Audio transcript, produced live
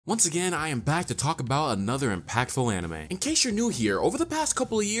Once again, I am back to talk about another impactful anime. In case you're new here, over the past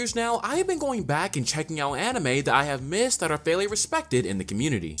couple of years now, I have been going back and checking out anime that I have missed that are fairly respected in the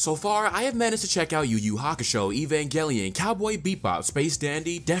community. So far, I have managed to check out Yu Yu Hakusho, Evangelion, Cowboy Bebop, Space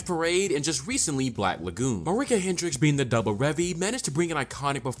Dandy, Death Parade, and just recently Black Lagoon. Marika Hendricks, being the dub of Revi, managed to bring an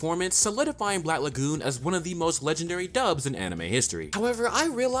iconic performance, solidifying Black Lagoon as one of the most legendary dubs in anime history. However, I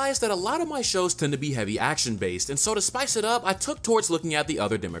realized that a lot of my shows tend to be heavy action based, and so to spice it up, I took towards looking at the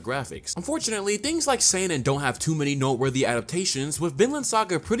other demographics. Unfortunately, things like Seinen don't have too many noteworthy adaptations, with Vinland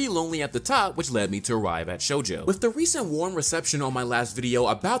Saga pretty lonely at the top, which led me to arrive at shoujo. With the recent warm reception on my last video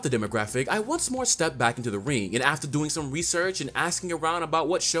about the demographic, I once more stepped back into the ring, and after doing some research and asking around about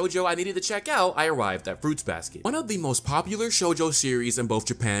what shoujo I needed to check out, I arrived at Fruits Basket, one of the most popular shoujo series in both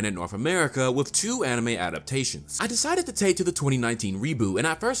Japan and North America, with 2 anime adaptations. I decided to take to the 2019 reboot, and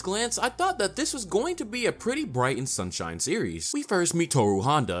at first glance, I thought that this was going to be a pretty bright and sunshine series. We first meet Toru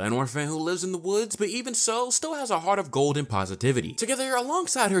Honda, an orphan who lives in the woods, but even so, still has a heart of gold and positivity. Together,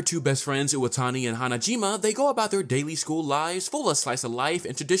 alongside her 2 best friends, Iwatani and Hanajima, they go about their daily school lives, full of slice of life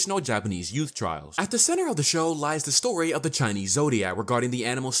and traditional Japanese youth trials. At the center of the show lies the story of the Chinese zodiac regarding the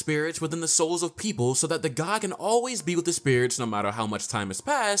animal spirits within the souls of people, so that the god can always be with the spirits no matter how much time has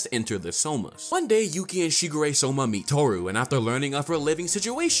passed, enter the somas. One day, Yuki and Shigure Soma meet Toru, and after learning of her living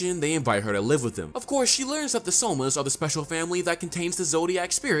situation, they invite her to live with them. Of course, she learns that the somas are the special family that contains the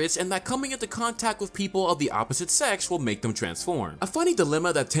zodiac spirits, and that coming into contact with people of the opposite sex will make them transform. A funny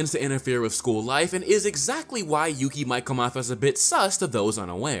dilemma that tends to interfere with school life, and is exactly why Yuki might come off as a bit sus to those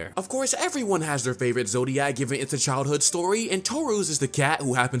unaware. Of course, everyone has their favorite zodiac given it's a childhood story, and Toru's is the cat,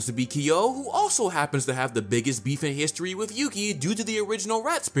 who happens to be Kyo, who also happens to have the biggest beef in history with Yuki due to the original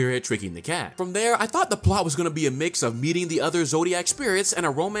rat spirit tricking the cat. From there, I thought the plot was going to be a mix of meeting the other zodiac spirits and a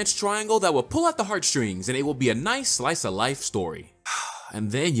romance triangle that will pull at the heartstrings, and it will be a nice slice of life story.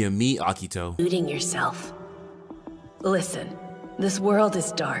 And then you meet Akito. Looting yourself. Listen, this world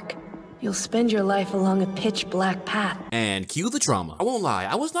is dark. You'll spend your life along a pitch black path. And cue the trauma. I won't lie,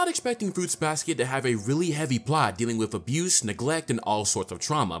 I was not expecting Fruits Basket to have a really heavy plot dealing with abuse, neglect, and all sorts of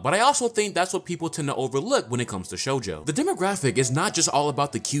trauma, but I also think that's what people tend to overlook when it comes to shoujo. The demographic is not just all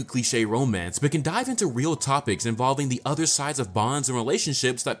about the cute cliche romance, but can dive into real topics involving the other sides of bonds and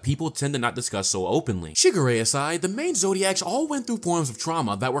relationships that people tend to not discuss so openly. Shigure aside, the main zodiacs all went through forms of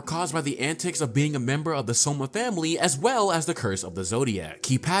trauma that were caused by the antics of being a member of the Soma family, as well as the curse of the zodiac.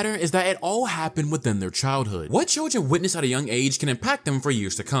 Key pattern is that it all happened within their childhood. What children witness at a young age can impact them for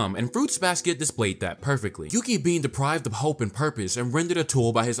years to come, and Fruits Basket displayed that perfectly. Yuki being deprived of hope and purpose and rendered a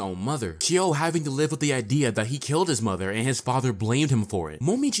tool by his own mother. Kyo having to live with the idea that he killed his mother and his father blamed him for it.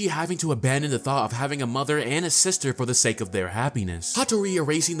 Momiji having to abandon the thought of having a mother and a sister for the sake of their happiness. Hattori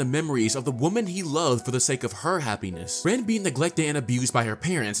erasing the memories of the woman he loved for the sake of her happiness. Ren being neglected and abused by her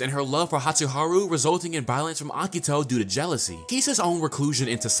parents, and her love for Hatsuharu resulting in violence from Akito due to jealousy. Kisa's own reclusion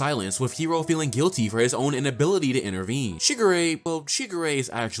into silence, with Hiro feeling guilty for his own inability to intervene. Shigure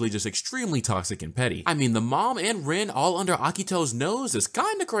is actually just extremely toxic and petty. I mean, the mom and Rin all under Akito's nose is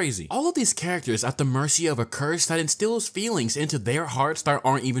kinda crazy. All of these characters at the mercy of a curse that instills feelings into their hearts that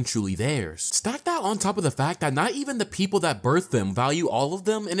aren't even truly theirs. Stack that on top of the fact that not even the people that birthed them value all of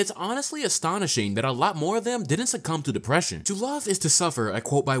them, and it's honestly astonishing that a lot more of them didn't succumb to depression. To love is to suffer, a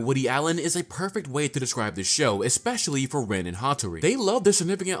quote by Woody Allen, is a perfect way to describe this show, especially for Rin and Hattori. They love their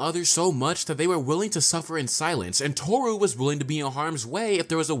significant others so much that they were willing to suffer in silence, and Toru was willing to be in harm's way if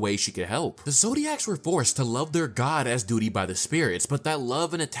there was a way she could help. The Zodiacs were forced to love their god as duty by the spirits, but that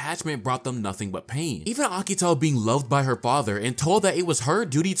love and attachment brought them nothing but pain. Even Akito being loved by her father and told that it was her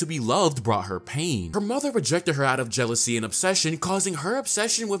duty to be loved brought her pain. Her mother rejected her out of jealousy and obsession, causing her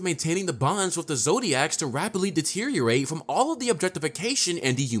obsession with maintaining the bonds with the Zodiacs to rapidly deteriorate from all of the objectification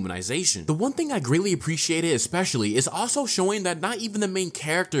and dehumanization. The one thing I greatly appreciated especially is also showing that not even the main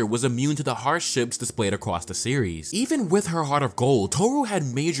character was immune to the hardships displayed across the series. Even with her heart of gold, Toru had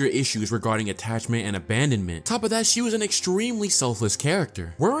major issues regarding attachment and abandonment. Top of that, she was an extremely selfless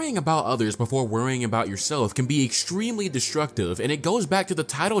character. Worrying about others before worrying about yourself can be extremely destructive, and it goes back to the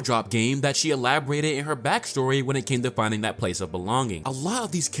title drop game that she elaborated in her backstory when it came to finding that place of belonging. A lot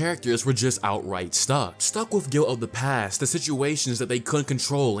of these characters were just outright stuck. Stuck with guilt of the past, the situations that they couldn't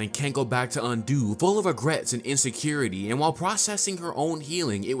control and can't go back to undo, full of regrets and insecurity, and while processing her own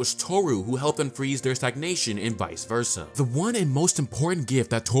healing, it was was Toru, who helped unfreeze their stagnation and vice versa. The one and most important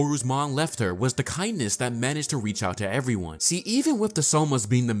gift that Toru's mom left her was the kindness that managed to reach out to everyone. See, even with the Somas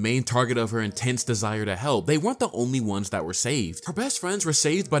being the main target of her intense desire to help, they weren't the only ones that were saved. Her best friends were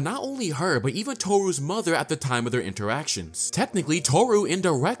saved by not only her, but even Toru's mother at the time of their interactions. Technically, Toru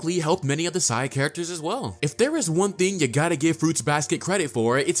indirectly helped many of the side characters as well. If there is one thing you gotta give Fruits Basket credit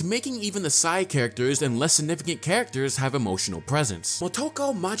for, it's making even the side characters and less significant characters have emotional presence.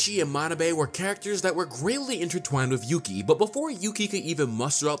 Motoko, Machi, and Manabe were characters that were greatly intertwined with Yuki, but before Yuki could even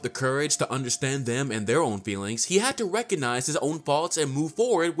muster up the courage to understand them and their own feelings, he had to recognize his own faults and move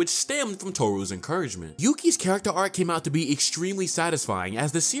forward, which stemmed from Toru's encouragement. Yuki's character arc came out to be extremely satisfying,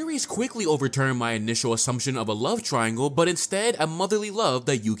 as the series quickly overturned my initial assumption of a love triangle, but instead a motherly love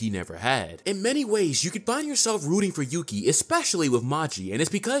that Yuki never had. In many ways, you could find yourself rooting for Yuki, especially with Machi, and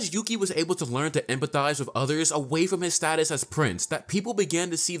it's because Yuki was able to learn to empathize with others away from his status as prince that people began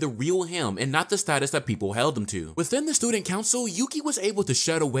to see the real him and not the status that people held him to. Within the student council, Yuki was able to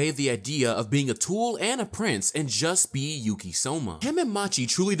shed away the idea of being a tool and a prince and just be Yuki Soma. Him and Machi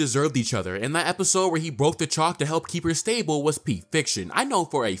truly deserved each other, and that episode where he broke the chalk to help keep her stable was peak fiction. I know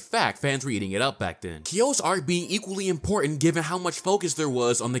for a fact fans were eating it up back then. Kyo's arc being equally important given how much focus there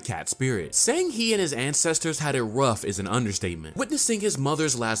was on the cat spirit. Saying he and his ancestors had it rough is an understatement. Witnessing his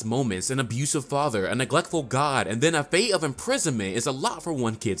mother's last moments, an abusive father, a neglectful god, and then a fate of imprisonment is a lot for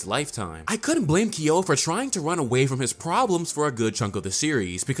one kid's lifetime. I couldn't blame Kyo for trying to run away from his problems for a good chunk of the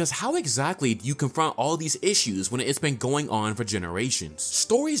series, because how exactly do you confront all these issues when it's been going on for generations?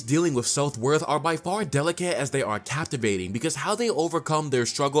 Stories dealing with self-worth are by far delicate as they are captivating, because how they overcome their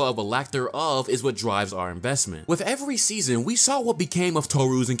struggle of a lack thereof is what drives our investment. With every season, we saw what became of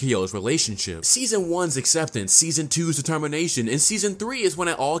Toru's and Kyo's relationship. Season 1's acceptance, Season 2's determination, and Season 3 is when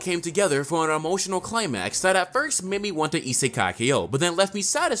it all came together for an emotional climax that at first made me want to isekai Kyo, but then left me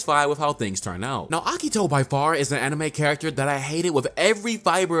satisfied with how things turned out. Now, Akito by far is an anime character that I hated with every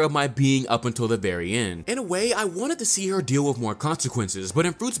fiber of my being up until the very end. In a way, I wanted to see her deal with more consequences, but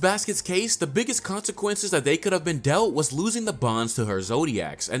in Fruits Basket's case, the biggest consequences that they could have been dealt was losing the bonds to her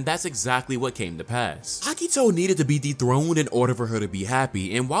zodiacs, and that's exactly what came to pass. Akito needed to be dethroned in order for her to be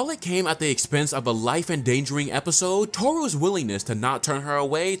happy, and while it came at the expense of a life-endangering episode, Toru's willingness to not turn her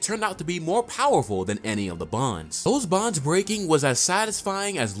away turned out to be more powerful than any of the bonds. Those bonds breaking was as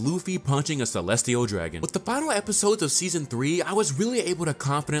satisfying as Luffy punching a celestial dragon. With the final episodes of Season 3, I was really able to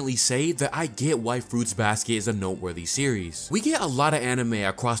confidently say that I get why Fruits Basket is a noteworthy series. We get a lot of anime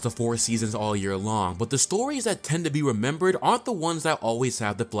across the 4 seasons all year long, but the stories that tend to be remembered aren't the ones that always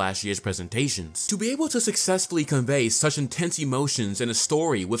have the flashiest presentations. To be able to successfully convey such intense emotions in a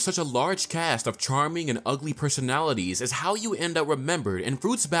story with such a large cast of charming and ugly personalities is how you end up remembered, and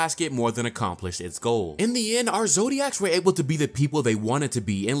Fruits Basket more than accomplished its goal. In the end, our zodiacs were able to be the people they wanted to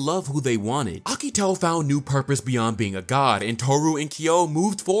be and love who they wanted. Akito found new purpose beyond being a god, and Toru and Kyo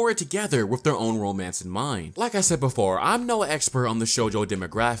moved forward together with their own romance in mind. Like I said before, I'm no expert on the shoujo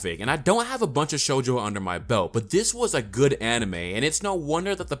demographic, and I don't have a bunch of shoujo under my belt, but this was a good anime, and it's no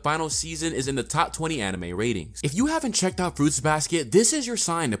wonder that the final season is in the top 20 anime ratings. If you haven't checked out Fruits Basket, this is your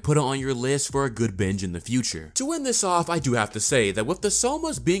sign to put it on your list for a good binge in the future. To end this off, I do have to say that with the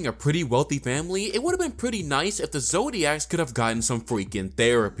Somas being a pretty wealthy family, it would have been pretty nice if the Zodiacs could have gotten some freaking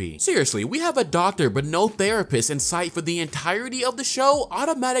therapy. Seriously, we have a doctor but no therapist in sight for the entirety of the show.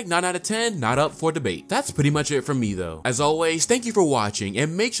 Automatic 9 out of 10, not up for debate. That's pretty much it from me though. As always, thank you for watching,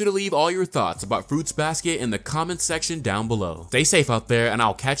 and make sure to leave all your thoughts about Fruits Basket in the comments section down below. Stay safe out there, and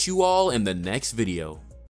I'll catch you all in the next video.